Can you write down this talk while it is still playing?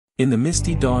In the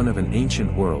misty dawn of an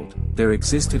ancient world, there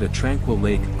existed a tranquil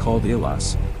lake called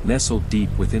Elos, nestled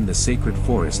deep within the sacred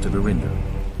forest of Erinder.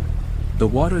 The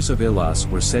waters of Elos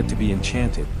were said to be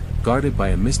enchanted, guarded by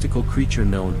a mystical creature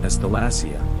known as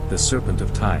Thalassia, the Serpent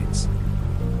of Tides.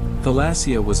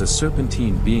 Thalassia was a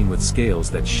serpentine being with scales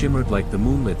that shimmered like the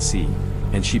moonlit sea,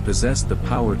 and she possessed the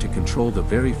power to control the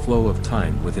very flow of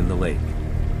time within the lake.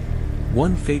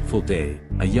 One fateful day,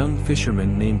 a young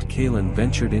fisherman named Kaelen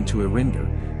ventured into Erinder,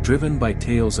 driven by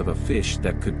tales of a fish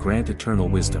that could grant eternal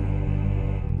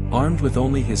wisdom. Armed with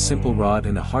only his simple rod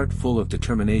and a heart full of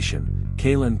determination,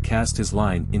 Kaelen cast his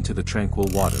line into the tranquil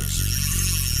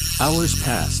waters. Hours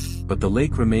passed, but the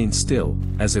lake remained still,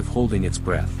 as if holding its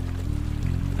breath.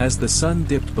 As the sun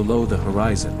dipped below the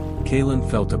horizon, Kaelen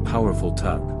felt a powerful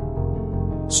tug.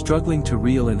 Struggling to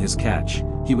reel in his catch,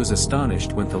 he was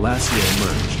astonished when Thalassia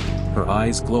emerged, her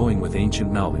eyes glowing with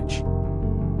ancient knowledge.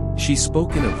 She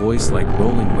spoke in a voice like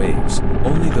rolling waves,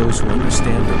 only those who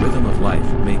understand the rhythm of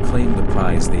life may claim the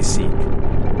prize they seek.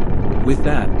 With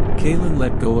that, Kaelen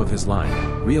let go of his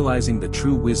line, realizing the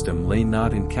true wisdom lay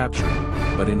not in capturing,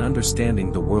 but in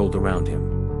understanding the world around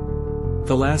him.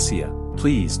 Thalassia,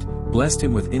 pleased, blessed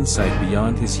him with insight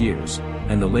beyond his years,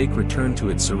 and the lake returned to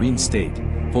its serene state,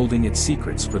 holding its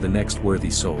secrets for the next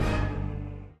worthy soul.